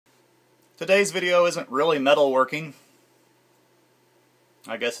Today's video isn't really metalworking.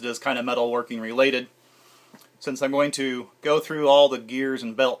 I guess it is kind of metalworking related, since I'm going to go through all the gears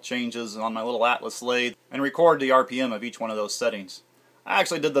and belt changes on my little Atlas lathe and record the RPM of each one of those settings. I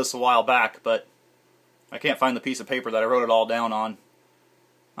actually did this a while back, but I can't find the piece of paper that I wrote it all down on.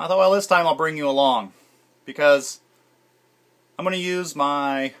 I thought, well, this time I'll bring you along, because I'm going to use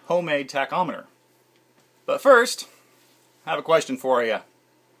my homemade tachometer. But first, I have a question for you.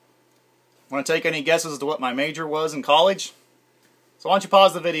 Want to take any guesses as to what my major was in college? So why don't you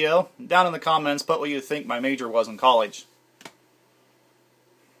pause the video, and down in the comments put what you think my major was in college.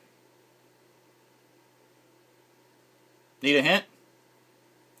 Need a hint?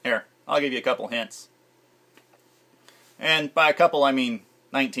 Here, I'll give you a couple hints. And by a couple I mean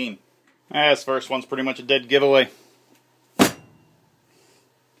 19. This first one's pretty much a dead giveaway. If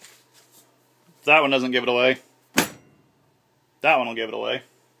that one doesn't give it away, that one will give it away.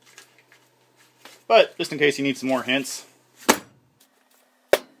 But just in case you need some more hints.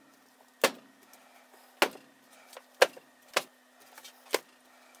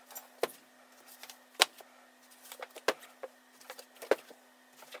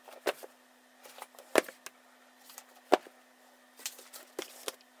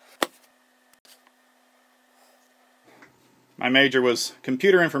 My major was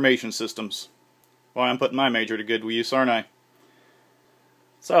Computer Information Systems. Well, I'm putting my major to good use, aren't I?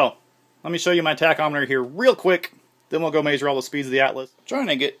 So, let me show you my tachometer here real quick, then we'll go measure all the speeds of the Atlas. I'm trying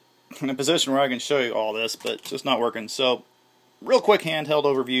to get in a position where I can show you all this, but it's just not working. So, real quick handheld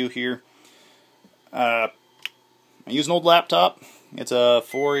overview here. I use an old laptop. It's a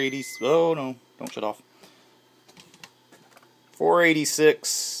 480, oh no, don't shut off.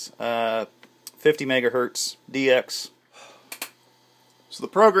 486, 50 megahertz DX. So the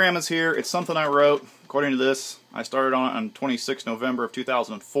program is here. It's something I wrote. According to this, I started on it on 26 November of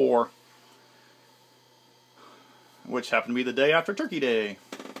 2004, which happened to be the day after Turkey Day.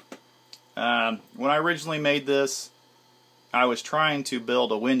 When I originally made this, I was trying to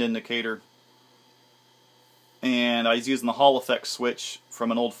build a wind indicator, and I was using the Hall effect switch from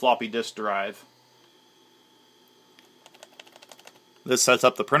an old floppy disk drive. This sets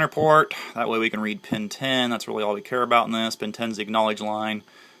up the printer port. That way we can read pin 10. That's really all we care about in this. Pin 10 is the acknowledge line.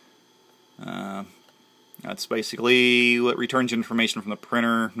 That's basically what returns you information from the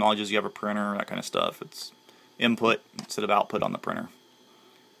printer, acknowledges you have a printer, that kind of stuff. It's input instead of output on the printer.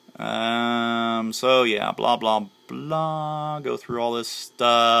 So yeah, blah blah blah. Go through all this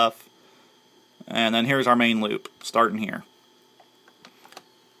stuff. And then here's our main loop, starting here.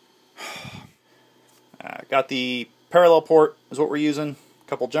 Got the parallel port is what we're using. A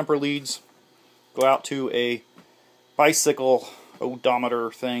couple jumper leads. Go out to a bicycle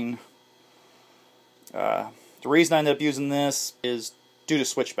odometer thing. The reason I ended up using this is due to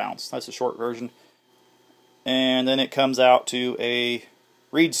switch bounce. That's the short version. And then it comes out to a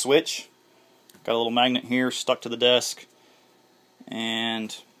reed switch. Got a little magnet here stuck to the desk.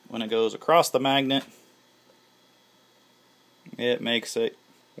 And when it goes across the magnet, it makes it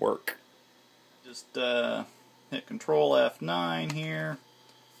work. Just hit Control F9 here.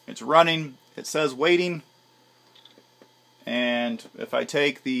 It's running. It says waiting. And if I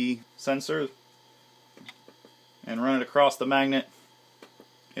take the sensor and run it across the magnet,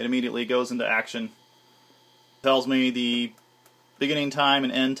 it immediately goes into action. It tells me the beginning time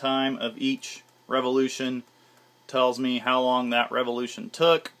and end time of each revolution. It tells me how long that revolution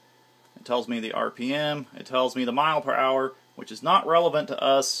took. It tells me the RPM. It tells me the mile per hour, which is not relevant to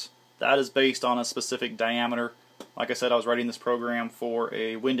us. That is based on a specific diameter. Like I said, I was writing this program for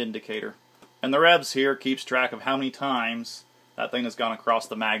a wind indicator. And the revs here keeps track of how many times that thing has gone across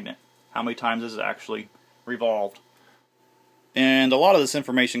the magnet. How many times is it actually revolved. And a lot of this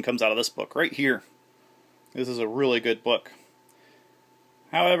information comes out of this book right here. This is a really good book.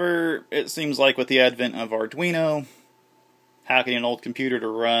 However, it seems like with the advent of Arduino, hacking an old computer to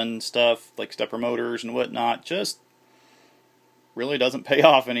run stuff like stepper motors and whatnot just really doesn't pay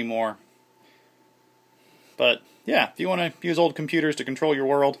off anymore. But yeah, if you want to use old computers to control your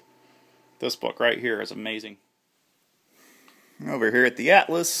world, this book right here is amazing. Over here at the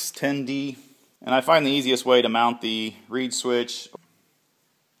Atlas 10D, and I find the easiest way to mount the reed switch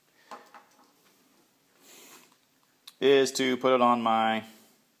is to put it on my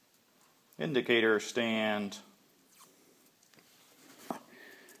indicator stand.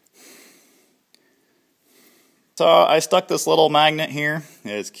 So I stuck this little magnet here,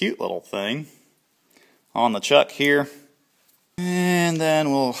 this cute little thing, on the chuck here. And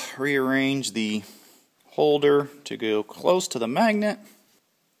then we'll rearrange the holder to go close to the magnet.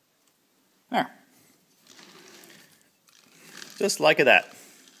 There. Just like that.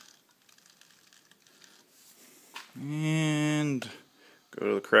 And go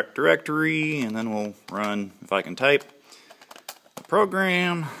to the correct directory, and then we'll run, if I can type, the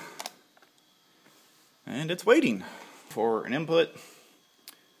program. And it's waiting for an input.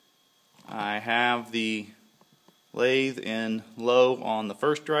 I have the lathe in low on the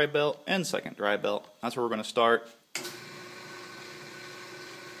first dry belt and second dry belt. That's where we're going to start.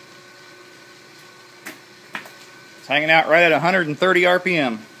 It's hanging out right at 130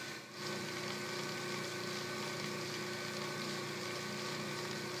 RPM.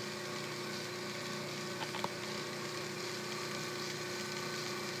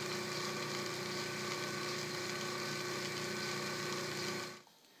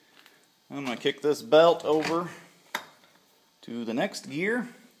 I'm going to kick this belt over to the next gear.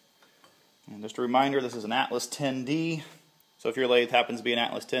 And just a reminder, this is an Atlas 10D. So if your lathe happens to be an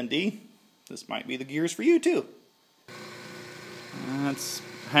Atlas 10D, this might be the gears for you too. That's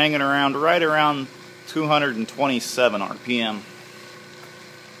hanging around right around 227 RPM.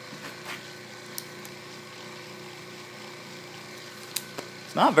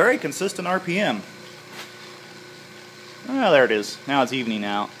 It's not very consistent RPM. Oh, there it is. Now it's evening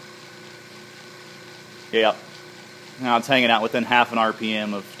out. Yep. Now it's hanging out within half an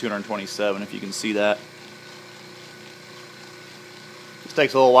RPM of 227, if you can see that. This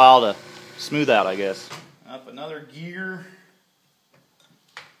takes a little while to smooth out, I guess. Up another gear.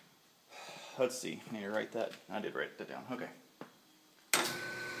 Let's see. I need to write that. I did write that down. Okay.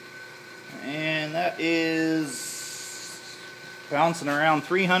 And that is bouncing around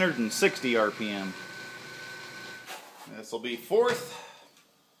 360 RPM. This will be fourth.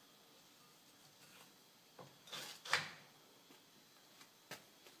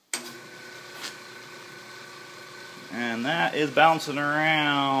 And that is bouncing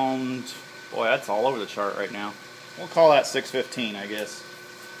around, boy, that's all over the chart right now. We'll call that 615, I guess.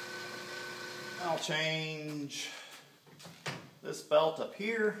 I'll change this belt up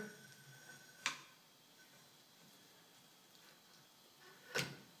here.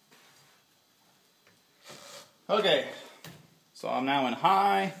 Okay, so I'm now in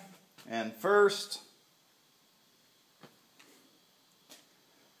high and first.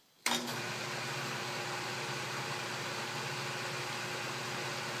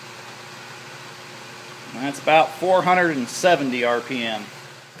 That's about 470 RPM.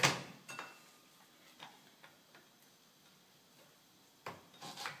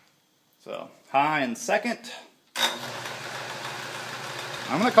 So, high and second.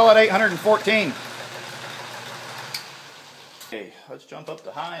 I'm going to call it 814. Okay, let's jump up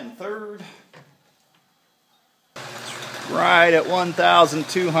to high and third. It's right at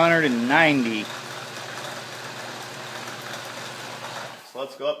 1,290. So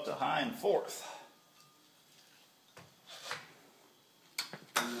let's go up to high and fourth.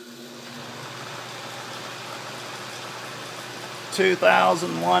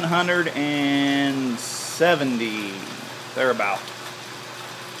 2,170, thereabout.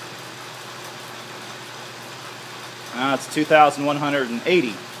 Now it's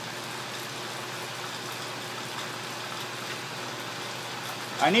 2,180.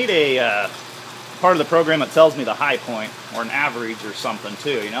 I need a part of the program that tells me the high point, or an average or something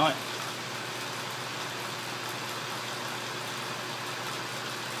too, you know it?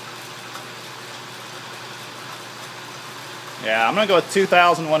 Yeah, I'm going to go with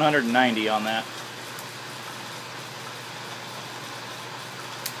 2,190 on that.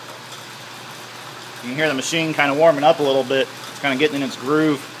 You can hear the machine kind of warming up a little bit. It's kind of getting in its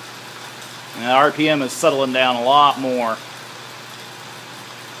groove. And the RPM is settling down a lot more.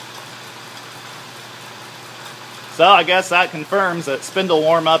 So I guess that confirms that spindle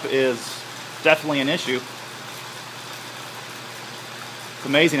warm-up is definitely an issue. It's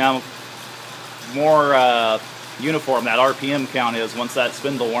amazing how more uniform that RPM count is once that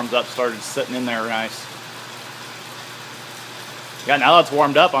spindle warms up, started sitting in there nice. Yeah, now that it's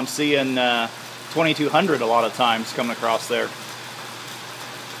warmed up, I'm seeing 2200 a lot of times coming across there.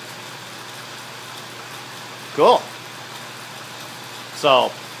 Cool.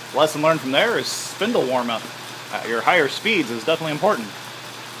 So, lesson learned from there is spindle warm up. At your higher speeds is definitely important.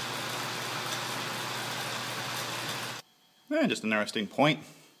 And just an interesting point.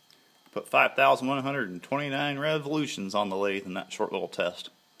 Put 5,129 revolutions on the lathe in that short little test.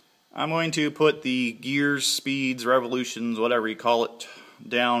 I'm going to put the gears, speeds, revolutions, whatever you call it,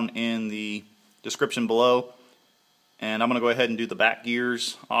 down in the description below. And I'm going to go ahead and do the back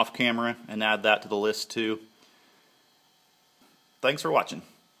gears off camera and add that to the list too. Thanks for watching.